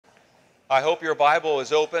I hope your Bible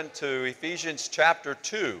is open to Ephesians chapter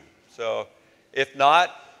 2. So if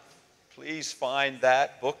not, please find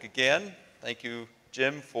that book again. Thank you,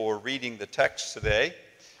 Jim, for reading the text today.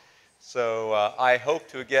 So I hope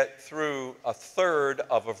to get through a third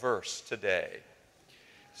of a verse today.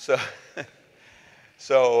 So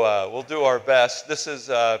we'll do our best. This is,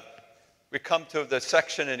 we come to the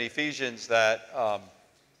section in Ephesians that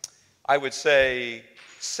I would say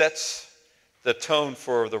sets the tone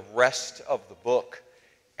for the rest of the book.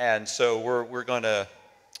 And so we're going to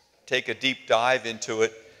take a deep dive into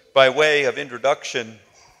it. By way of introduction,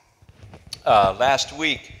 last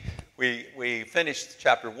week we finished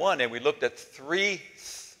chapter 1 and we looked at three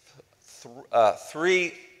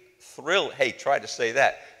thrilling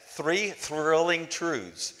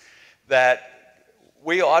truths that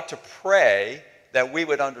we ought to pray that we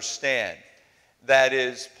would understand. That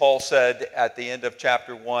is, Paul said at the end of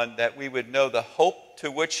chapter 1, that we would know the hope to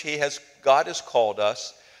which God has called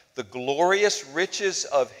us, the glorious riches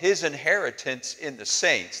of his inheritance in the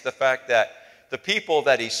saints, the fact that the people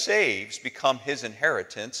that he saves become his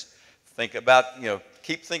inheritance. Think about,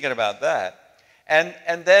 keep thinking about that. And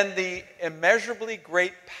then the immeasurably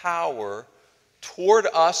great power toward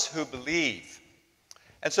us who believe.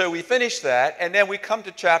 And so we finish that, and then we come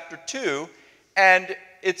to chapter 2, and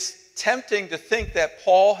it's tempting to think that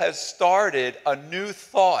Paul has started a new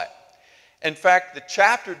thought. In fact, the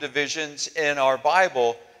chapter divisions in our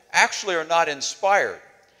Bible actually are not inspired.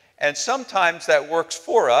 And sometimes that works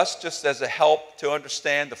for us just as a help to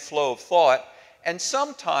understand the flow of thought. And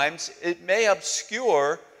sometimes it may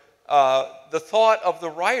obscure the thought of the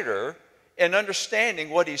writer in understanding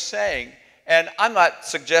what he's saying. And I'm not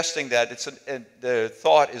suggesting that the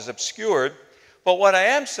thought is obscured. But what I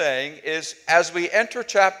am saying is, as we enter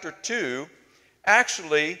chapter 2,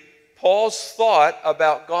 actually, Paul's thought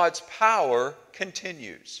about God's power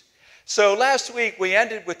continues. So last week, we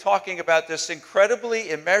ended with talking about this incredibly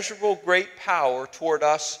immeasurable great power toward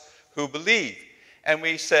us who believe. And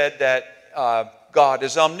we said that God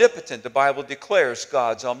is omnipotent. The Bible declares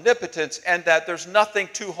God's omnipotence, and that there's nothing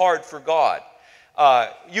too hard for God.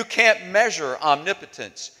 You can't measure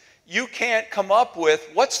omnipotence. You can't come up with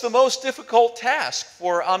what's the most difficult task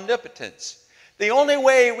for omnipotence. The only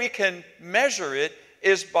way we can measure it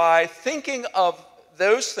is by thinking of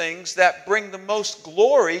those things that bring the most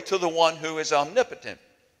glory to the one who is omnipotent.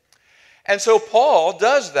 And so Paul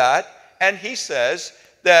does that, and he says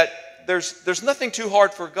that there's nothing too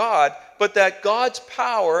hard for God, but that God's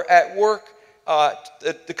power at work,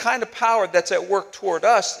 the kind of power that's at work toward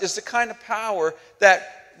us is the kind of power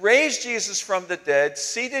that raised Jesus from the dead,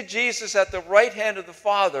 seated Jesus at the right hand of the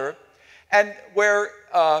Father, and where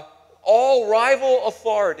all rival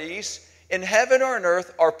authorities in heaven or on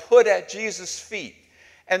earth are put at Jesus' feet.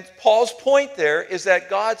 And Paul's point there is that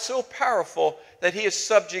God's so powerful that he has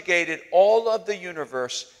subjugated all of the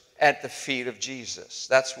universe at the feet of Jesus.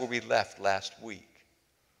 That's where we left last week.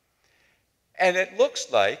 And it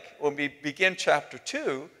looks like, when we begin chapter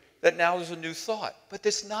 2, that now there's a new thought. But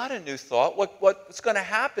it's not a new thought. What's going to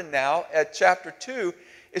happen now at chapter 2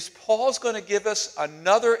 is Paul's going to give us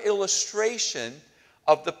another illustration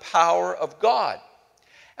of the power of God.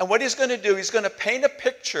 And what he's going to do, he's going to paint a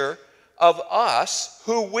picture of us,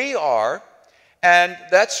 who we are, and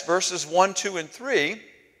that's verses 1, 2, and 3,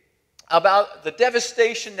 about the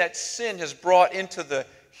devastation that sin has brought into the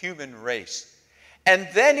human race. And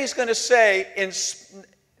then he's going to say, in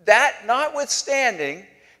that notwithstanding,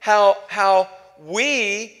 how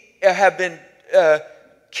we have been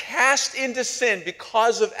cast into sin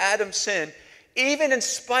because of Adam's sin, even in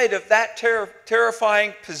spite of that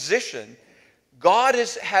terrifying position, God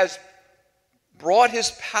has brought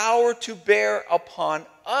his power to bear upon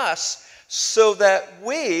us so that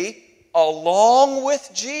we, along with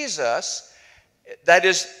Jesus, that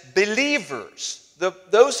is, believers,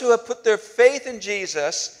 those who have put their faith in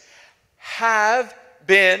Jesus, have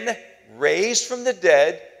been raised from the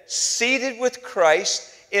dead, seated with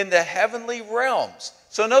Christ in the heavenly realms.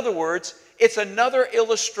 So in other words, it's another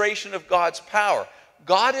illustration of God's power.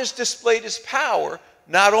 God has displayed his power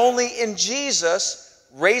not only in Jesus,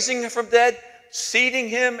 raising him from dead, seating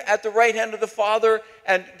him at the right hand of the Father,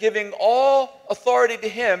 and giving all authority to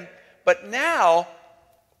him, but now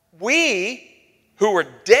we, who were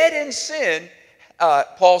dead in sin,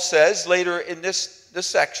 Paul says later in this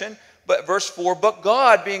section, but verse 4, but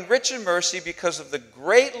God, being rich in mercy because of the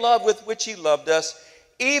great love with which he loved us,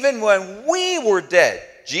 even when we were dead.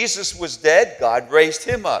 Jesus was dead, God raised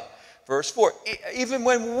him up. Verse 4, even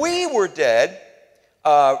when we were dead,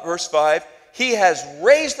 verse 5, he has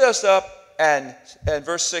raised us up, and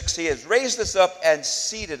verse 6, he has raised us up and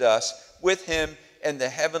seated us with him in the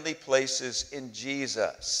heavenly places in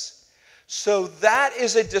Jesus. So that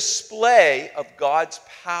is a display of God's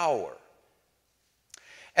power.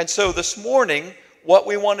 And so this morning, what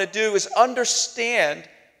we want to do is understand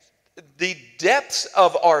the depths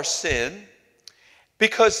of our sin,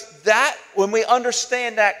 because that, when we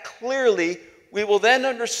understand that clearly, we will then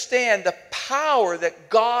understand the power that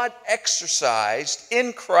God exercised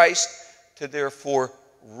in Christ to therefore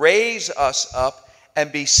raise us up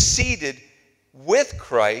and be seated with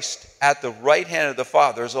Christ at the right hand of the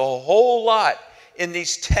Father. There's a whole lot in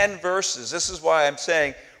these 10 verses. This is why I'm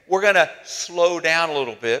saying we're going to slow down a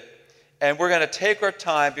little bit, and we're going to take our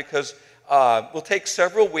time, because we'll take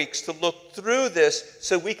several weeks to look through this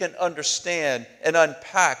so we can understand and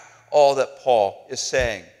unpack all that Paul is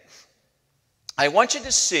saying. I want you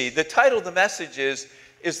to see, the title of the message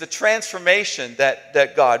is the transformation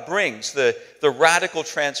that God brings, the radical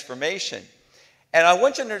transformation. And I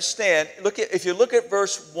want you to understand, if you look at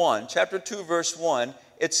verse 1, chapter 2, verse 1,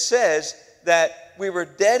 it says that we were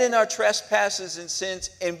dead in our trespasses and sins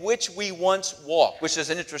in which we once walked, which is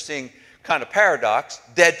an interesting kind of paradox,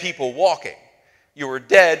 dead people walking. You were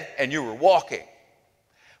dead and you were walking.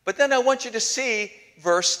 But then I want you to see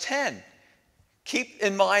verse 10. Keep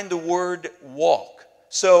in mind the word walk.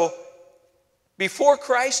 So before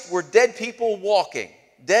Christ, we're dead people walking,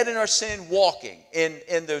 dead in our sin, walking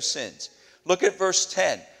in those sins. Look at verse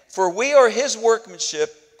 10. For we are his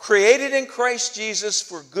workmanship, created in Christ Jesus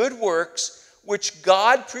for good works, which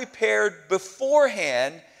God prepared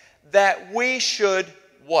beforehand that we should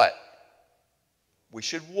what? We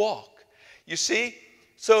should walk. You see,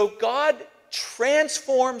 so God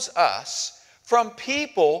transforms us from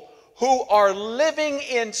people who are living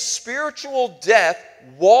in spiritual death,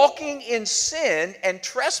 walking in sin and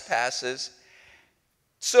trespasses,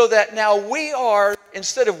 so that now we are,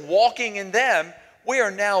 instead of walking in them, we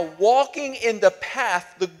are now walking in the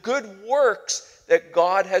path, the good works that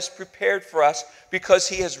God has prepared for us, because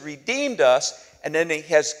he has redeemed us, and then he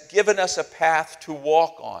has given us a path to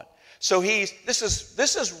walk on. So this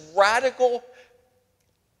is radical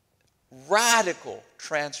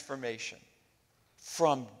transformation,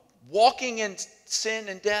 from walking in sin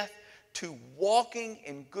and death to walking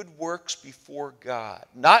in good works before God.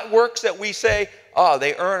 Not works that we say,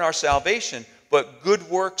 they earn our salvation, but good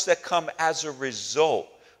works that come as a result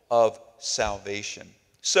of salvation.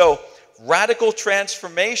 So, radical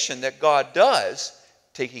transformation that God does,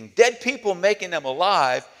 taking dead people, making them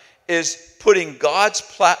alive, is putting God's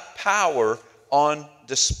power on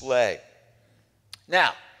display.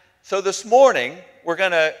 Now, so this morning, we're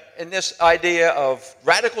going to, in this idea of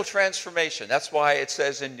radical transformation, that's why it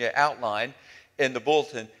says in your outline, in the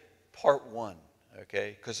bulletin, part 1,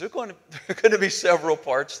 okay? Because there are going to be several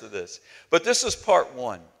parts to this. But this is part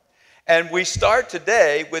 1. And we start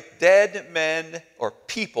today with dead men, or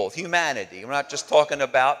people, humanity. We're not just talking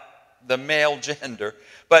about the male gender,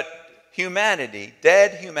 but humanity,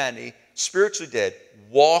 dead humanity, spiritually dead,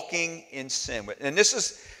 walking in sin. And this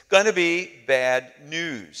is going to be bad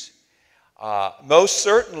news. Most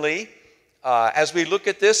certainly, as we look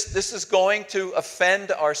at this is going to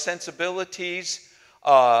offend our sensibilities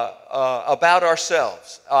about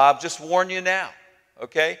ourselves. I'll just warn you now,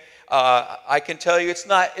 okay? I can tell you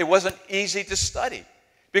it wasn't easy to study,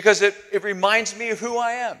 because it reminds me of who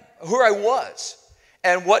I am, who I was,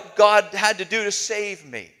 and what God had to do to save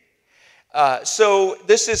me. So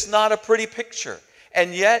this is not a pretty picture,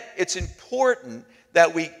 and yet it's important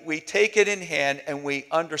that we take it in hand and we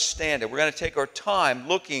understand it. We're going to take our time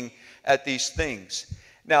looking at these things.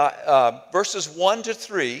 Now, verses 1 to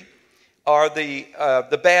 3 are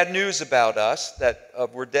the bad news about us, that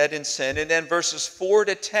we're dead in sin. And then verses 4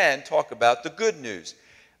 to 10 talk about the good news.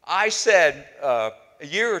 I said a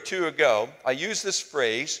year or two ago, I used this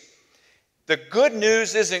phrase, the good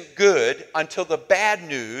news isn't good until the bad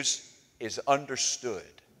news is understood.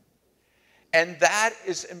 And that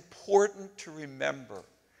is important to remember.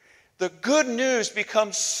 The good news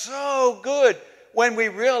becomes so good when we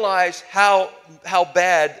realize how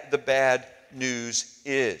bad the bad news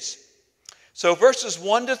is. So verses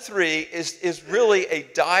 1 to 3 is really a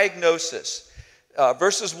diagnosis.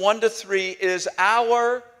 Verses 1 to 3 is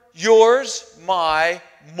yours, my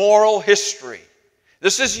moral history.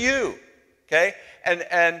 This is you, okay?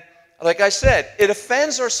 And like I said, it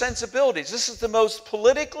offends our sensibilities. This is the most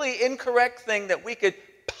politically incorrect thing that we could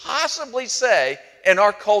possibly say in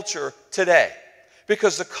our culture today.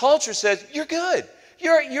 Because the culture says, you're good,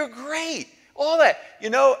 you're great, all that.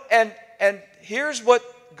 And here's what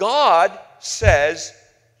God says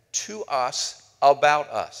to us about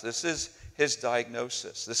us. This is his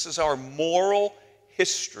diagnosis. This is our moral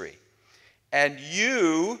history. And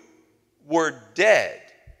you were dead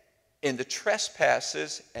in the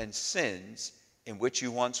trespasses and sins in which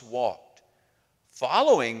you once walked,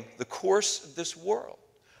 following the course of this world,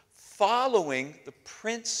 following the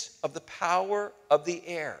prince of the power of the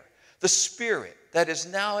air, the spirit that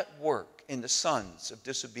is now at work in the sons of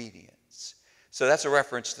disobedience. So that's a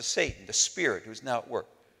reference to Satan, the spirit who is now at work.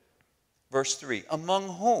 Verse 3, among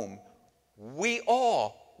whom we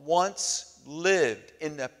all once lived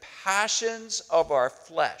in the passions of our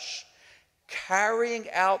flesh, carrying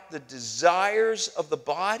out the desires of the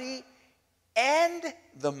body and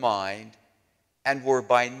the mind, and were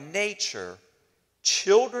by nature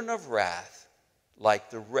children of wrath like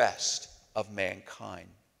the rest of mankind.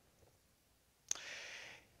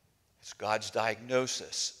 It's God's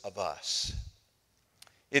diagnosis of us.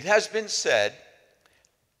 It has been said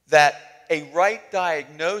that a right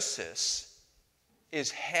diagnosis is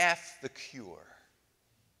half the cure.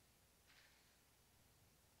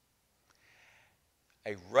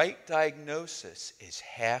 A right diagnosis is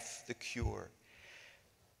half the cure.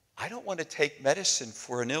 I don't want to take medicine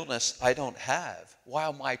for an illness I don't have,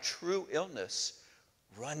 while my true illness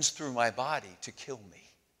runs through my body to kill me.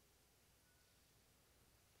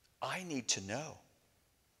 I need to know.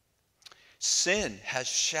 Sin has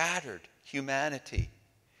shattered humanity.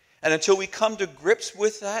 And until we come to grips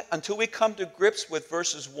with that, until we come to grips with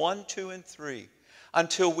verses 1, 2, and 3,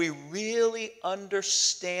 until we really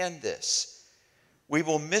understand this, we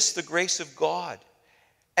will miss the grace of God.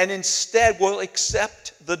 And instead, we'll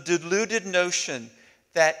accept the deluded notion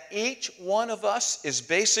that each one of us is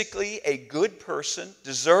basically a good person,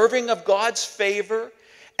 deserving of God's favor,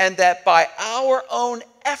 and that by our own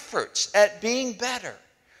efforts at being better,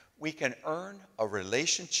 we can earn a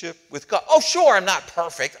relationship with God. Oh, sure, I'm not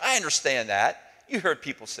perfect. I understand that. You heard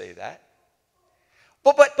people say that.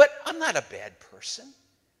 But I'm not a bad person.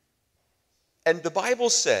 And the Bible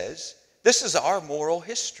says this is our moral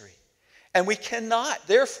history. And we cannot,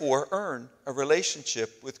 therefore, earn a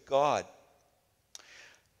relationship with God.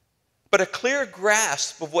 But a clear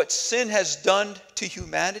grasp of what sin has done to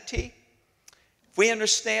humanity, if we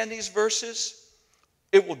understand these verses,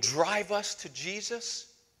 it will drive us to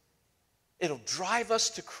Jesus. It'll drive us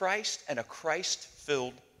to Christ and a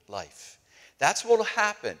Christ-filled life. That's what will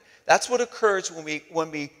happen. That's what occurs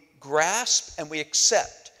when we grasp and we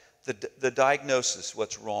accept the diagnosis,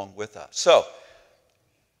 what's wrong with us. So,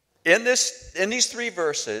 in these three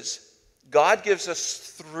verses, God gives us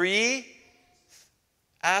three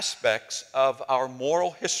aspects of our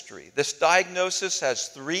moral history. This diagnosis has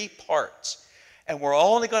three parts, and we're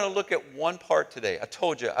only going to look at one part today. I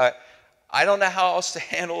told you, I don't know how else to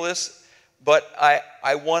handle this, but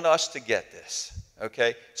I want us to get this,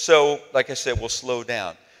 okay? So, like I said, we'll slow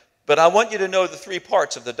down. But I want you to know the three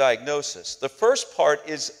parts of the diagnosis. The first part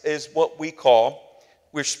is what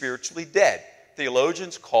we're spiritually dead.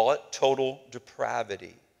 Theologians call it total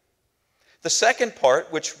depravity. The second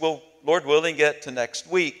part, which we'll, Lord willing, get to next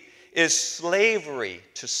week, is slavery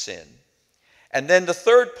to sin. And then the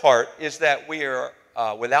third part is that we are,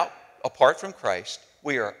 apart from Christ,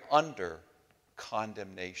 we are under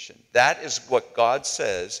condemnation. That is what God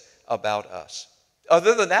says about us.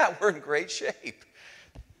 Other than that, we're in great shape.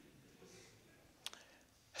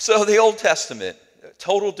 So the Old Testament,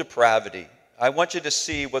 total depravity. I want you to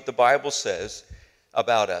see what the Bible says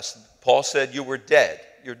about us. Paul said you were dead.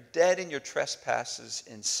 You're dead in your trespasses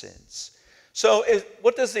and sins. So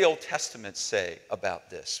what does the Old Testament say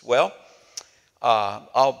about this? Well,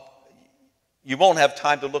 you won't have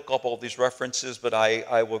time to look up all these references, but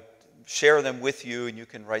I will share them with you, and you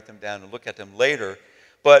can write them down and look at them later.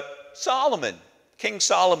 But King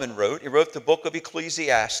Solomon wrote the book of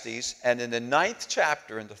Ecclesiastes, and in the 9th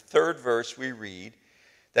chapter, in the 3rd verse, we read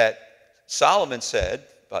that Solomon said,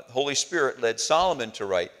 but the Holy Spirit led Solomon to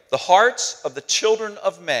write, the hearts of the children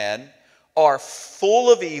of man are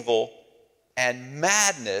full of evil, and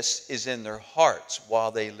madness is in their hearts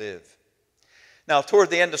while they live. Now, toward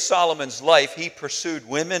the end of Solomon's life, he pursued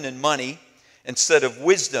women and money instead of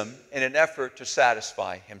wisdom in an effort to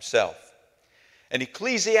satisfy himself. And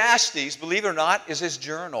Ecclesiastes, believe it or not, is his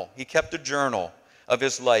journal. He kept a journal of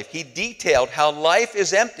his life. He detailed how life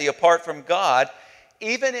is empty apart from God,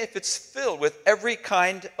 even if it's filled with every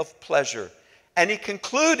kind of pleasure. And he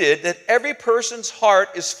concluded that every person's heart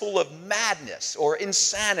is full of madness or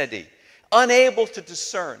insanity, unable to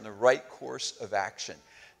discern the right course of action.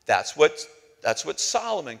 That's what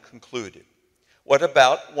Solomon concluded. What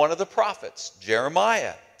about one of the prophets,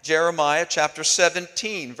 Jeremiah? Jeremiah chapter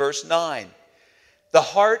 17, verse 9. The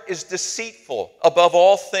heart is deceitful above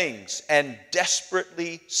all things and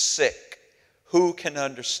desperately sick. Who can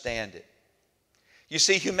understand it? You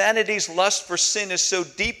see, humanity's lust for sin is so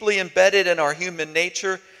deeply embedded in our human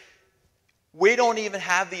nature, we don't even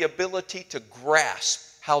have the ability to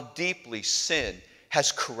grasp how deeply sin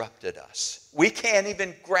has corrupted us. We can't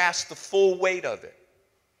even grasp the full weight of it.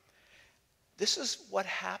 This is what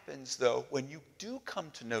happens, though, when you do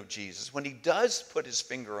come to know Jesus, when he does put his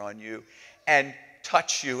finger on you and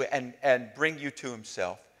touch you and bring you to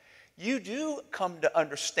himself. You do come to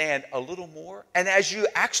understand a little more. And as you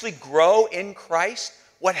actually grow in Christ,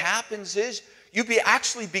 what happens is you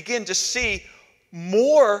actually begin to see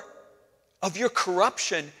more of your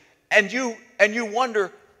corruption, and you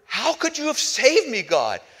wonder, how could you have saved me,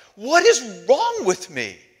 God? What is wrong with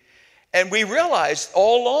me? And we realized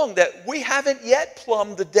all along that we haven't yet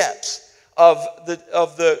plumbed the depths of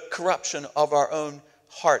the corruption of our own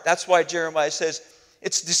heart. That's why Jeremiah says,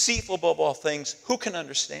 it's deceitful above all things. Who can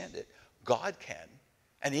understand it? God can.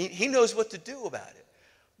 And he knows what to do about it.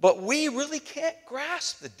 But we really can't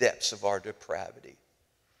grasp the depths of our depravity.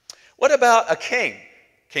 What about a king?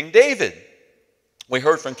 King David. We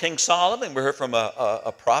heard from King Solomon. We heard from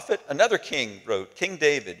a prophet. Another king wrote, King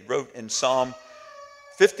David wrote in Psalm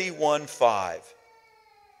 51:5.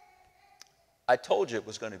 I told you it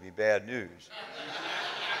was going to be bad news.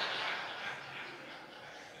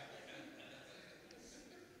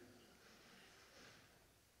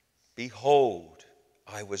 Behold,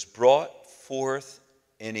 I was brought forth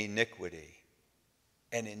in iniquity,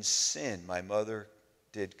 and in sin my mother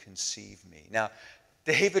did conceive me. Now,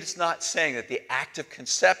 David is not saying that the act of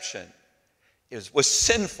conception was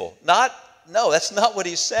sinful. No, that's not what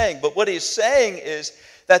he's saying. But what he's saying is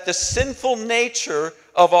that the sinful nature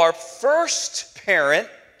of our first parent,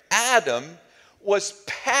 Adam, was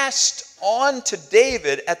passed on to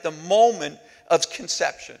David at the moment of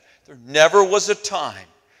conception. There never was a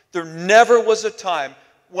time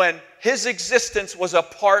when his existence was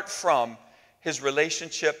apart from his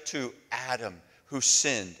relationship to Adam, who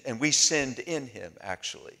sinned, and we sinned in him,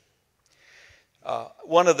 actually.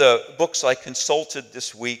 One of the books I consulted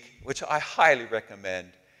this week, which I highly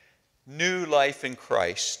recommend, New Life in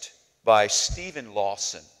Christ by Stephen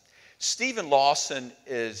Lawson. Stephen Lawson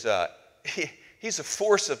is he's a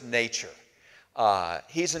force of nature.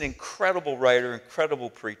 He's an incredible writer, incredible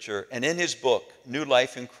preacher, and in his book, New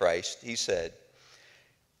Life in Christ, he said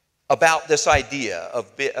about this idea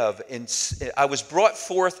of I was brought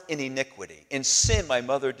forth in iniquity. In sin, my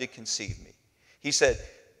mother did conceive me. He said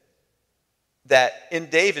that in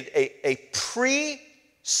David, a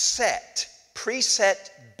preset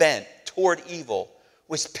bent toward evil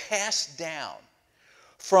was passed down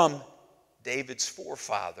from David's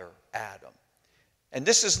forefather, Adam. And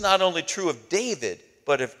this is not only true of David,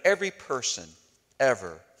 but of every person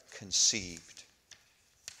ever conceived.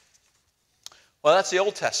 Well, that's the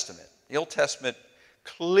Old Testament. The Old Testament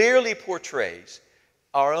clearly portrays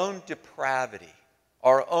our own depravity,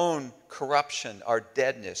 our own corruption, our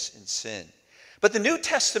deadness in sin. But the New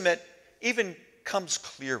Testament even comes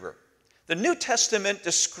clearer. The New Testament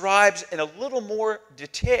describes in a little more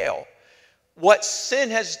detail what sin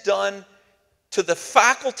has done to the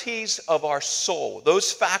faculties of our soul.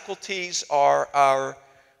 Those faculties are our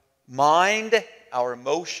mind, our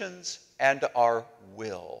emotions, and our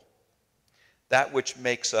will. That which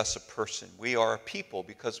makes us a person. We are a people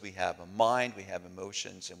because we have a mind, we have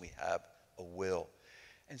emotions, and we have a will.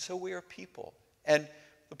 And so we are people. And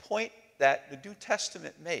the point that the New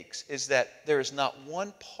Testament makes is that there is not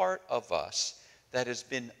one part of us that has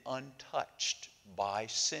been untouched by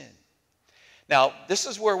sin. Now, this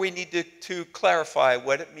is where we need to clarify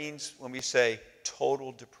what it means when we say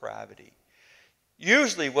total depravity.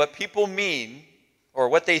 Usually what people mean, or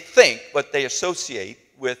what they think, what they associate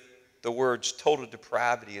with the words total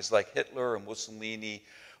depravity is like Hitler or Mussolini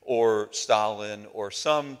or Stalin or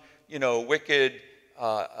some, wicked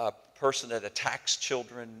person that attacks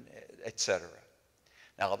children, etc.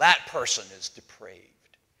 Now that person is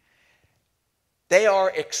depraved. They are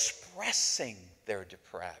expressing their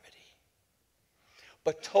depravity.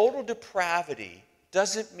 But total depravity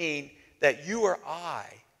doesn't mean that you or I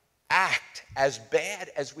act as bad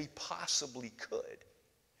as we possibly could.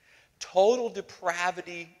 Total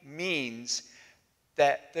depravity means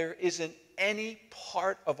that there isn't any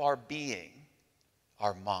part of our being,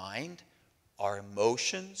 our mind, our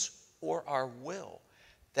emotions, or our will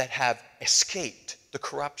that have escaped the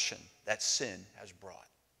corruption that sin has brought.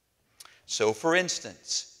 So, for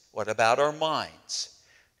instance, what about our minds?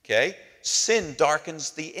 Okay? Sin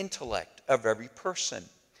darkens the intellect of every person.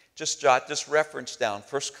 Just jot this reference down,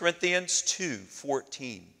 1 Corinthians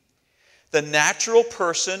 2:14. The natural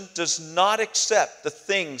person does not accept the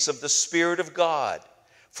things of the Spirit of God,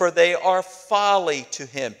 for they are folly to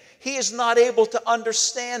him. he is not able to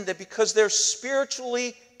understand them because they're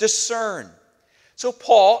spiritually discerned. So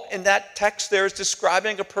Paul, in that text there, is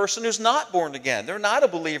describing a person who's not born again. They're not a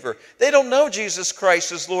believer. They don't know Jesus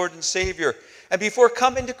Christ as Lord and Savior. And before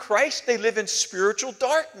coming to Christ, they live in spiritual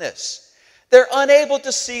darkness. They're unable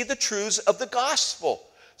to see the truths of the gospel.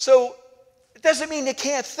 So it doesn't mean they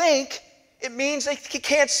can't think. It means they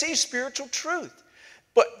can't see spiritual truth.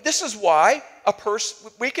 But this is why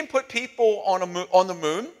we can put people on the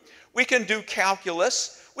moon. We can do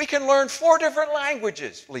calculus. We can learn 4 different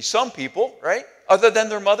languages, at least some people, right? Other than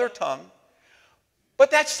their mother tongue.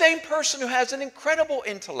 But that same person who has an incredible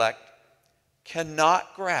intellect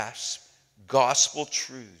cannot grasp gospel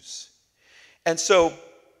truths. And so,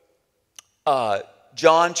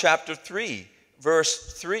 John chapter 3,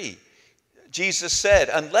 verse 3, Jesus said,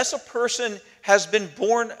 unless a person has been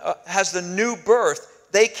born, has the new birth,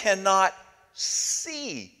 they cannot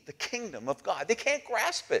see the kingdom of God. They can't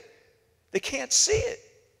grasp it. They can't see it.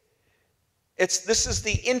 This is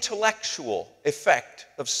the intellectual effect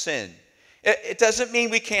of sin. It doesn't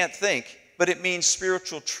mean we can't think, but it means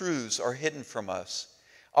spiritual truths are hidden from us.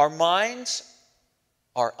 Our minds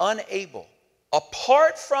are unable,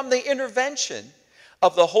 apart from the intervention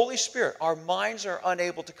of the Holy Spirit, our minds are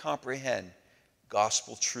unable to comprehend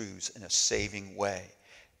gospel truths in a saving way.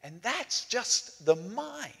 And that's just the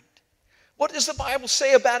mind. What does the Bible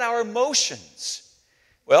say about our emotions?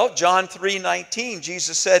 Well, John 3:19,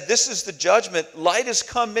 Jesus said, this is the judgment. Light has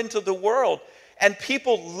come into the world, and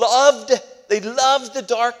people loved the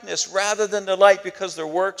darkness rather than the light because their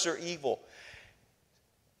works are evil.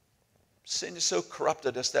 Sin has so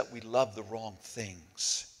corrupted us that we love the wrong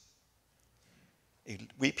things.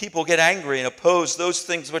 People get angry and oppose those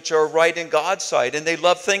things which are right in God's sight, and they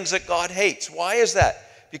love things that God hates. Why is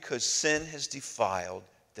that? Because sin has defiled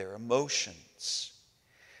their emotions.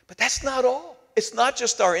 But that's not all. It's not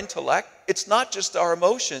just our intellect. It's not just our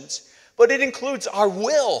emotions, but it includes our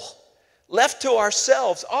will. Left to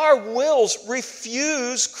ourselves, our wills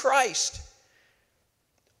refuse Christ.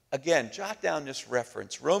 Again, jot down this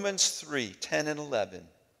reference, Romans 3:10 and 11,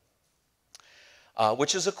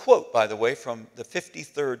 which is a quote, by the way, from the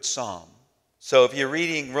 53rd Psalm. So if you're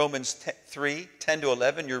reading Romans 3:10 to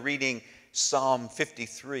 11, you're reading Psalm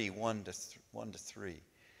 53, 1 to 3.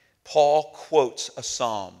 Paul quotes a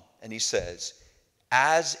psalm, and he says,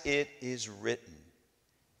 as it is written,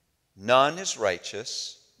 none is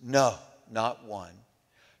righteous, no, not one.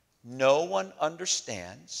 No one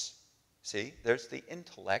understands. See, there's the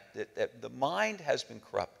intellect, that the mind has been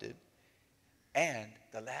corrupted. And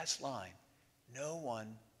the last line, no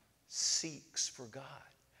one seeks for God.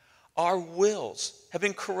 Our wills have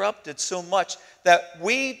been corrupted so much that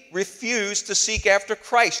we refuse to seek after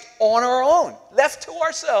Christ on our own. Left to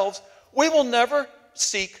ourselves, we will never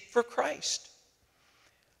seek for Christ.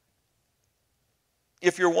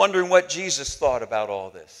 If you're wondering what Jesus thought about all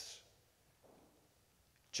this,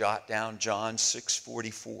 jot down John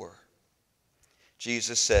 6:44.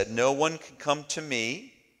 Jesus said, no one can come to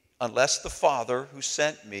me unless the Father who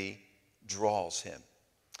sent me draws him.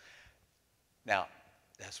 Now,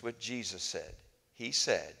 that's what Jesus said. He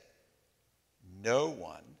said, no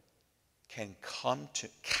one can come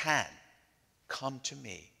to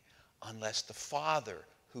me unless the Father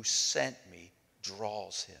who sent me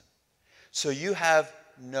draws him. So you have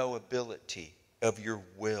no ability of your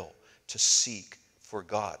will to seek for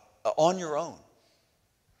God on your own.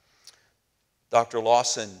 Dr.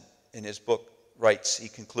 Lawson, in his book, writes, he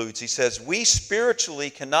concludes, he says, we spiritually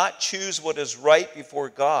cannot choose what is right before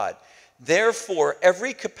God. Therefore,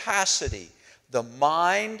 every capacity, the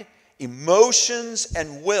mind, emotions,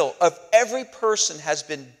 and will of every person has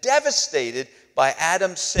been devastated by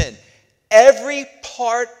Adam's sin. Every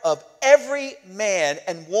part of every man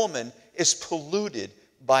and woman is polluted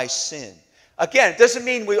by sin. Again, it doesn't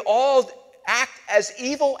mean we all act as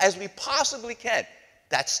evil as we possibly can.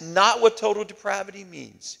 That's not what total depravity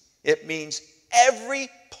means. It means every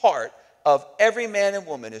part of every man and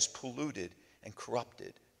woman is polluted and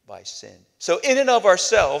corrupted by sin. So in and of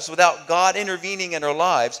ourselves, without God intervening in our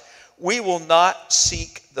lives, we will not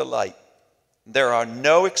seek the light. There are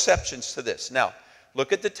no exceptions to this. Now,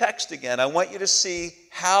 look at the text again. I want you to see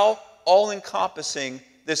how all-encompassing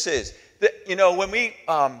this is. When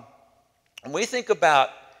we think about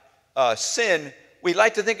sin, we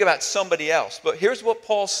like to think about somebody else. But here's what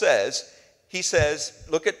Paul says. He says,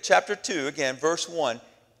 look at chapter 2 again, verse 1.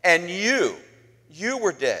 And you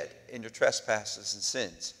were dead in your trespasses and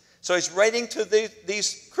sins. So he's writing to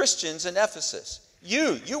these Christians in Ephesus.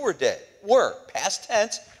 You were dead. Were, past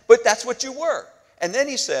tense, but that's what you were. And then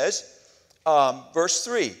he says, verse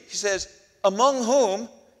 3, he says, among whom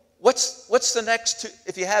what's the next two,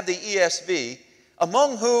 if you have the ESV,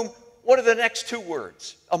 among whom, what are the next two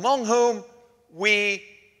words? Among whom we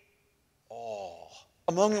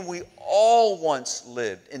all once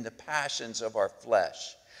lived in the passions of our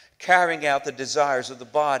flesh, carrying out the desires of the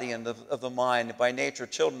body and of the mind, and by nature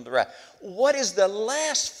children of the wrath. What is the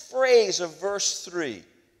last phrase of verse 3?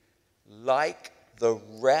 Like the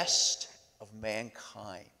rest of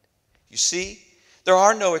mankind. You see, there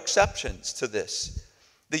are no exceptions to this.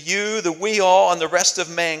 The you, the we all, and the rest of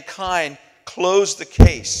mankind close the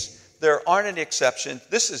case. There aren't any exceptions.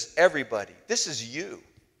 This is everybody. This is you.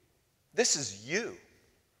 This is you.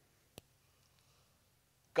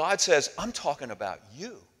 God says, I'm talking about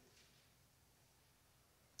you.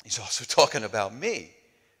 He's also talking about me.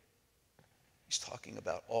 He's talking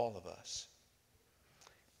about all of us.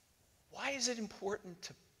 Why is it important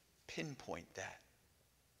to pinpoint that?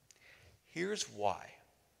 Here's why.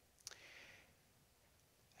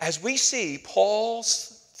 As we see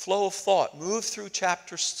Paul's flow of thought move through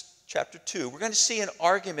chapter 2, we're going to see an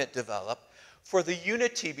argument develop for the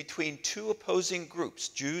unity between two opposing groups,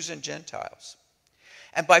 Jews and Gentiles.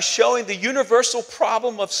 And by showing the universal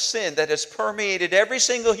problem of sin that has permeated every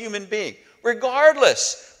single human being,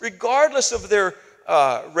 regardless of their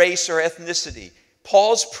race or ethnicity,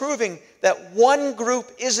 Paul's proving that one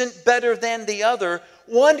group isn't better than the other.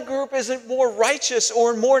 One group isn't more righteous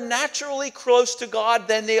or more naturally close to God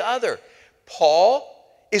than the other. Paul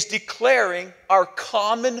is declaring our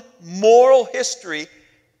common moral history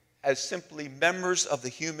as simply members of the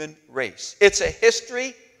human race. It's a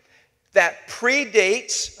history that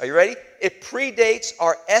predates, are you ready? It predates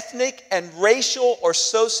our ethnic and racial or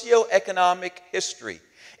socioeconomic history.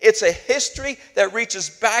 It's a history that reaches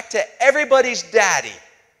back to everybody's daddy,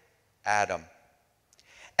 Adam,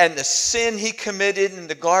 and the sin he committed in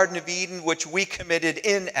the Garden of Eden, which we committed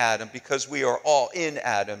in Adam, because we are all in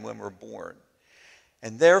Adam when we're born.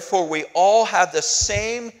 And therefore, we all have the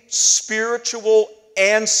same spiritual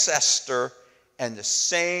ancestor and the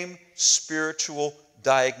same spiritual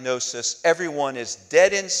diagnosis. Everyone is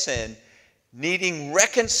dead in sin, needing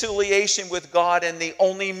reconciliation with God, and the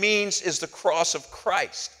only means is the cross of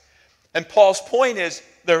Christ. And Paul's point is,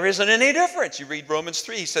 there isn't any difference. You read Romans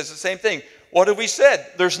 3, he says the same thing. What have we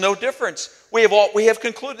said? There's no difference. We have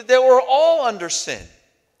concluded that we're all under sin.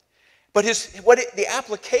 But the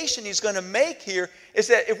application he's going to make here is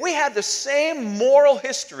that if we have the same moral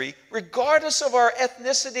history, regardless of our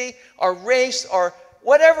ethnicity, our race, or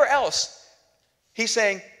whatever else, he's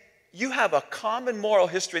saying, you have a common moral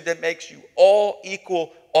history that makes you all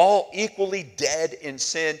equally dead in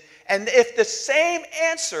sin. And if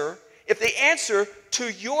the answer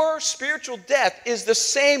to your spiritual death is the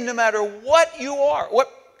same no matter what you are, what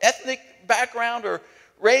ethnic background or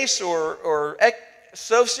race or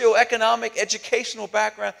socioeconomic, educational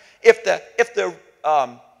background, if the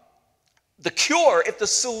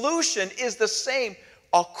solution is the same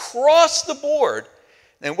across the board,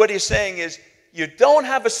 then what he's saying is, you don't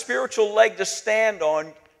have a spiritual leg to stand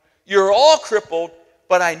on. You're all crippled,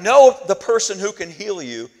 but I know the person who can heal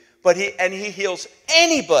you. He heals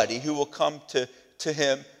anybody who will come to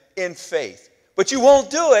him in faith. But you won't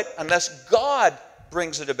do it unless God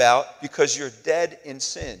brings it about, because you're dead in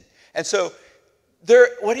sin. And so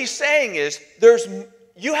what he's saying is,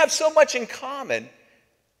 you have so much in common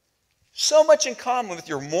with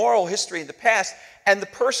your moral history in the past and the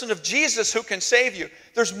person of Jesus who can save you.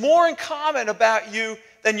 There's more in common about you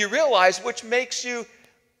than you realize, which makes you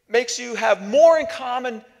have more in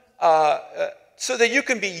common so that you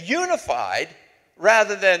can be unified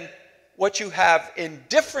rather than what you have in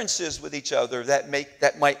differences with each other that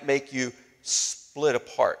might make you split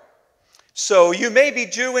apart. So you may be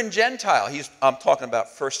Jew and Gentile. I'm talking about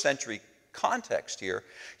first century context here.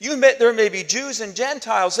 There may be Jews and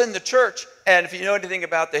Gentiles in the church, and if you know anything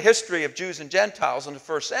about the history of Jews and Gentiles in the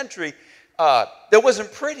first century, that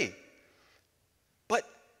wasn't pretty. But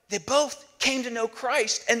they both came to know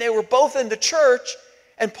Christ, and they were both in the church,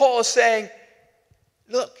 and Paul is saying,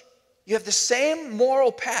 look, you have the same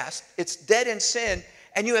moral past, it's dead in sin,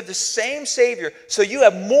 and you have the same Savior, so you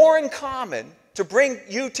have more in common to bring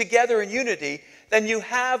you together in unity than you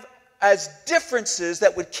have as differences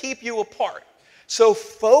that would keep you apart. So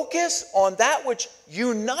focus on that which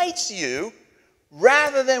unites you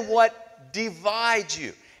rather than what divides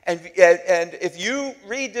you. And if you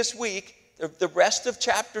read this week, the rest of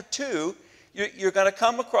chapter 2, you're going to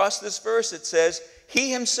come across this verse. It says, He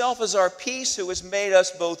himself is our peace, who has made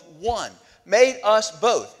us both one. Made us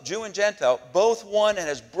both, Jew and Gentile, both one, and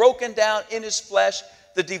has broken down in his flesh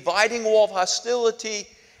the dividing wall of hostility.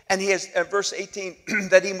 And he has, verse 18,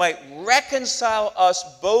 that he might reconcile us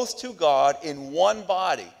both to God in one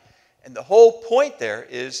body. And the whole point there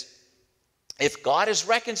is, if God has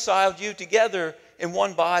reconciled you together in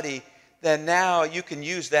one body, then now you can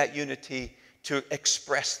use that unity to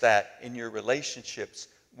express that in your relationships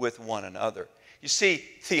with one another. You see,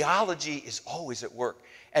 theology is always at work.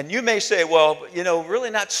 And you may say, well, really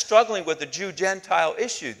not struggling with the Jew-Gentile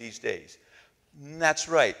issue these days. And that's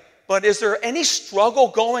right. But is there any struggle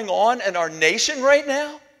going on in our nation right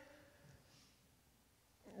now?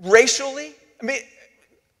 Racially? I mean,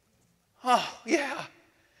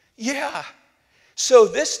 yeah. So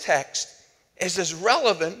this text is as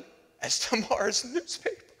relevant as tomorrow's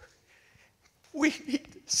newspaper. We need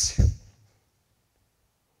this.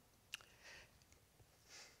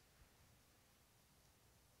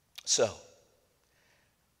 So,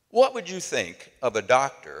 what would you think of a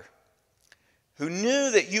doctor who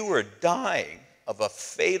knew that you were dying of a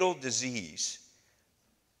fatal disease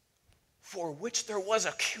for which there was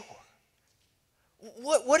a cure?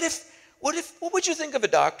 What would you think of a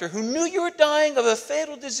doctor who knew you were dying of a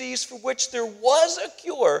fatal disease for which there was a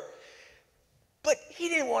cure, but he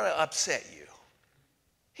didn't want to upset you?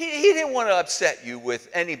 He didn't want to upset you with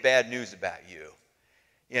any bad news about you.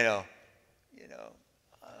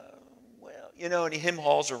 And he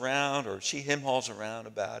hem-hauls around, or she hem-hauls around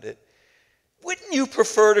about it. Wouldn't you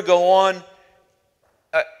prefer to go on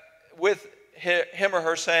with him or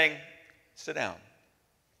her saying, sit down.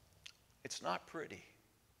 It's not pretty.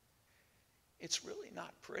 It's really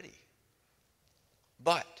not pretty.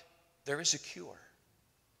 But there is a cure.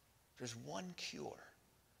 There's one cure.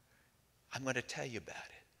 I'm going to tell you about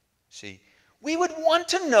it. See, we would want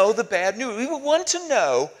to know the bad news. We would want to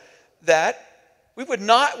know that we would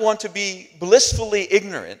not want to be blissfully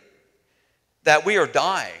ignorant that we are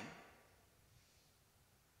dying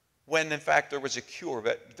when, in fact, there was a cure,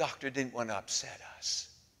 but the doctor didn't want to upset us.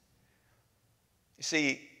 You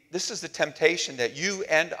see, this is the temptation that you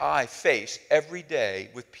and I face every day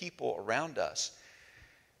with people around us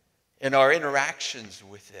in our interactions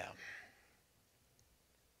with them.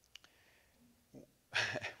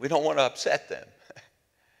 We don't want to upset them.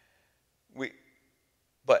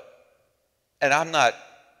 And I'm not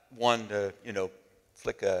one to,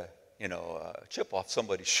 flick a chip off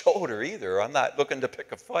somebody's shoulder either. I'm not looking to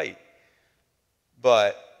pick a fight.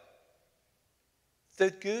 But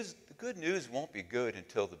the good news won't be good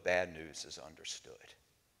until the bad news is understood.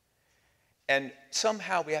 And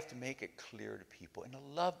somehow we have to make it clear to people in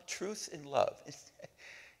truth in love.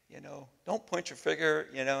 Don't point your finger,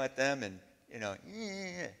 at them and,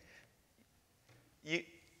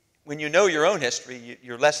 when you know your own history,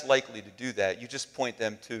 you're less likely to do that. You just point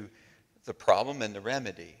them to the problem and the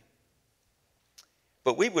remedy.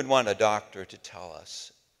 But we would want a doctor to tell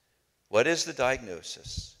us what is the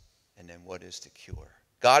diagnosis and then what is the cure.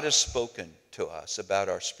 God has spoken to us about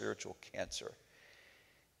our spiritual cancer,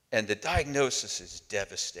 and the diagnosis is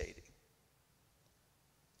devastating.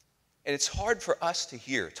 And it's hard for us to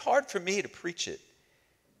hear. It's hard for me to preach it.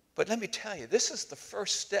 But let me tell you, this is the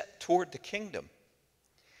first step toward the kingdom.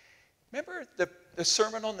 Remember the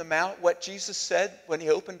Sermon on the Mount, what Jesus said when he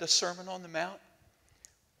opened the Sermon on the Mount?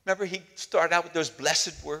 Remember he started out with those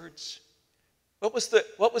blessed words? What was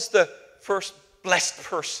the first blessed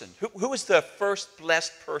person? Who was the first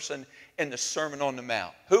blessed person in the Sermon on the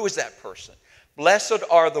Mount? Who was that person? Blessed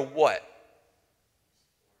are the what?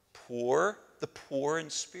 Poor, the poor in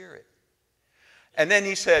spirit. And then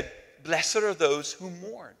he said, blessed are those who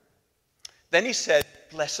mourn. Then he said,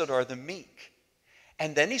 blessed are the meek.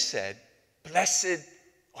 And then he said, blessed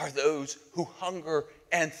are those who hunger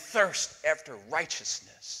and thirst after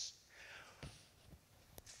righteousness.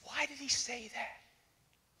 Why did he say that?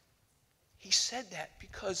 He said that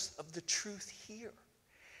because of the truth here.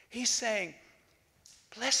 He's saying,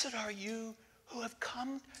 blessed are you who have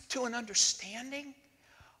come to an understanding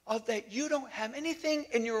of that you don't have anything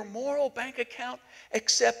in your moral bank account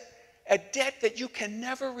except a debt that you can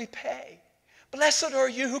never repay. Blessed are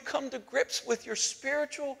you who come to grips with your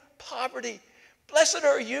spiritual poverty. Blessed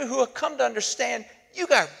are you who have come to understand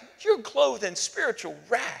you're clothed in spiritual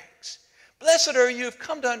rags. Blessed are you who have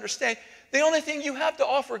come to understand the only thing you have to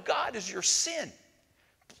offer God is your sin.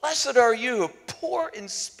 Blessed are you who are poor in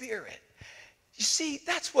spirit. You see,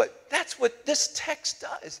 that's what this text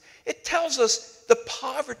does. It tells us the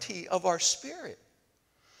poverty of our spirit.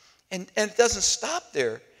 And it doesn't stop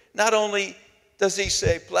there. Not only does he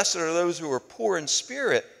say, blessed are those who are poor in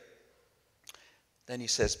spirit, then he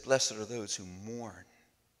says, blessed are those who mourn.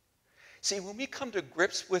 See, when we come to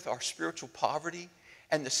grips with our spiritual poverty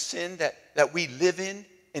and the sin that we live in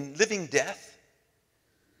living death,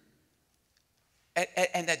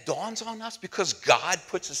 and that dawns on us because God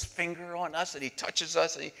puts his finger on us and he touches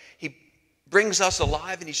us and he brings us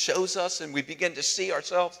alive and he shows us and we begin to see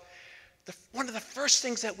ourselves, one of the first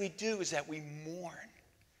things that we do is that we mourn.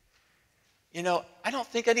 You know, I don't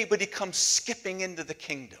think anybody comes skipping into the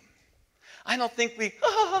kingdom. I don't think we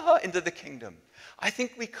into the kingdom. I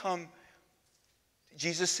think we come,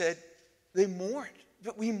 Jesus said, they mourned.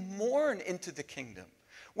 But we mourn into the kingdom.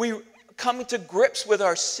 We come to grips with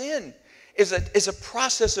our sin is a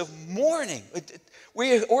process of mourning.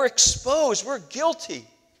 We're exposed. We're guilty.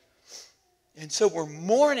 And so we're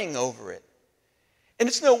mourning over it. And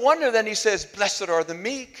it's no wonder then he says, blessed are the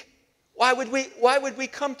meek. Why would we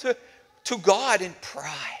come to God in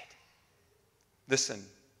pride? Listen,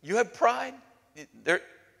 you have pride,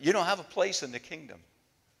 you don't have a place in the kingdom.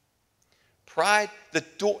 Pride, the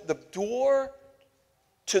door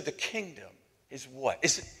to the kingdom is what?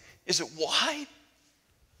 Is it wide?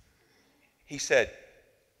 He said,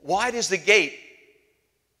 wide is the gate,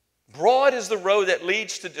 broad is the road that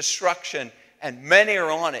leads to destruction, and many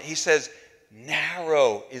are on it. He says,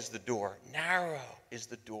 narrow is the door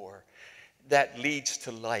that leads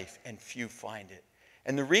to life, and few find it.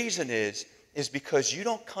 And the reason is because you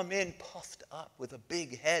don't come in puffed up with a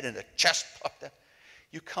big head and a chest puffed up.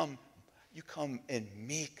 You come in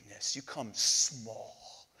meekness. You come small.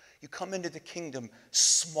 You come into the kingdom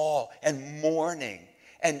small and mourning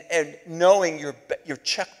and knowing your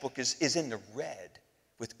checkbook is in the red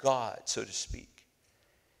with God, so to speak.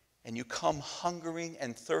 And you come hungering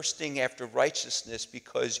and thirsting after righteousness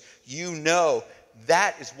because you know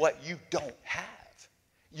that is what you don't have.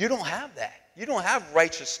 You don't have that. You don't have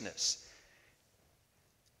righteousness.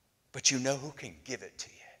 But you know who can give it to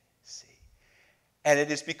you, see? And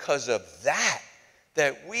it is because of that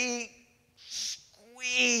we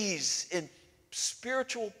squeeze in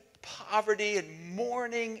spiritual poverty and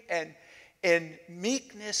mourning and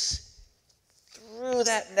meekness through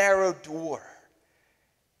that narrow door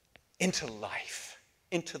into life,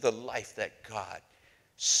 into the life that God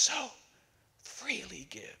so freely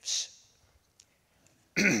gives.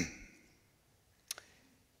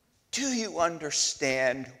 Do you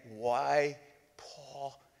understand why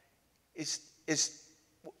Paul is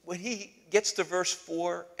when he gets to verse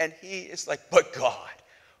 4 and he is like, but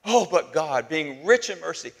God, being rich in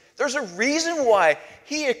mercy. There's a reason why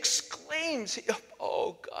he exclaims,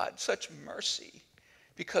 oh God, such mercy,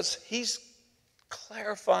 because he's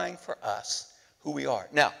clarifying for us who we are.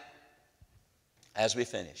 Now, as we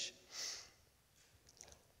finish,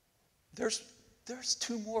 there's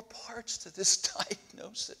two more parts to this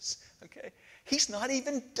diagnosis, okay? He's not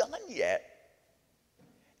even done yet.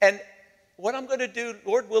 And what I'm going to do,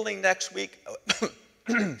 Lord willing, next week,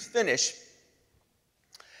 finish.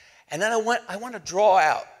 And then I want to draw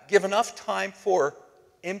out, give enough time for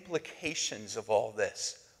implications of all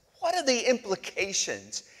this. What are the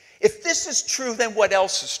implications? If this is true, then what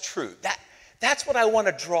else is true? That's what I want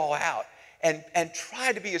to draw out and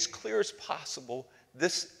try to be as clear as possible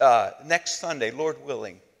this next Sunday, Lord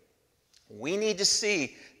willing. We need to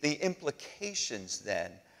see the implications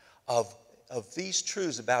then of these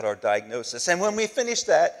truths about our diagnosis. And when we finish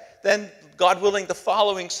that, then God willing, the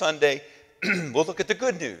following Sunday, we'll look at the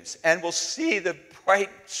good news and we'll see the bright,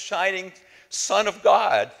 shining Son of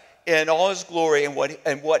God in all his glory and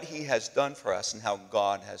what he has done for us and how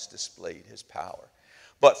God has displayed his power.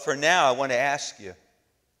 But for now, I want to ask you,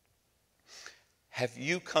 have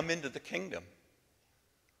you come into the kingdom?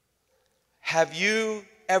 Have you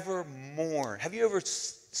ever mourned? Have you ever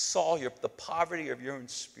saw the poverty of your own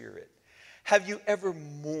spirit? Have you ever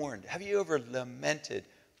mourned? Have you ever lamented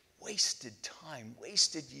wasted time,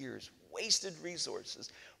 wasted years, wasted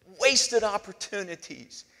resources, wasted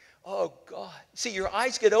opportunities? Oh, God. See, your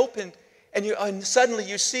eyes get opened and suddenly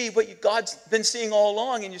you see what God's been seeing all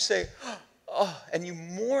along and you say, oh, and you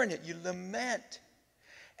mourn it, you lament.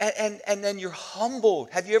 And then you're humbled.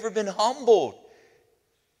 Have you ever been humbled?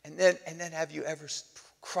 And then have you ever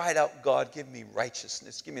cried out, God, give me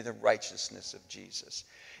righteousness. Give me the righteousness of Jesus.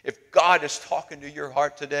 If God is talking to your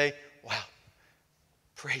heart today, wow,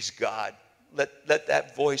 praise God. Let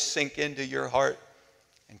that voice sink into your heart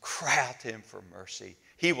and cry out to him for mercy.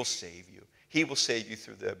 He will save you. He will save you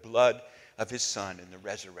through the blood of his Son and the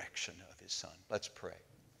resurrection of his Son. Let's pray.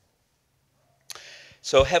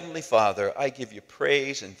 So, Heavenly Father, I give you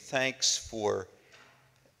praise and thanks for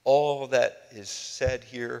all that is said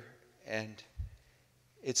here, and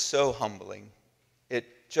it's so humbling.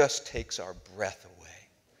 It just takes our breath away.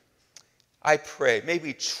 I pray, may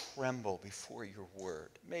we tremble before your word.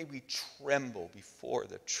 May we tremble before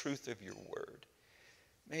the truth of your word.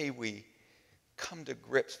 May we come to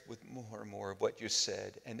grips with more and more of what you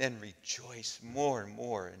said, and then rejoice more and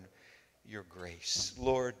more in your grace.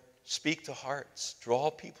 Lord, speak to hearts. Draw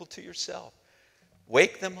people to yourself.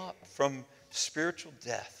 Wake them up from spiritual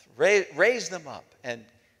death. Raise them up and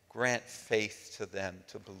grant faith to them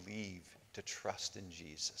to believe, to trust in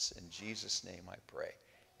Jesus. In Jesus' name I pray.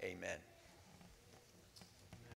 Amen.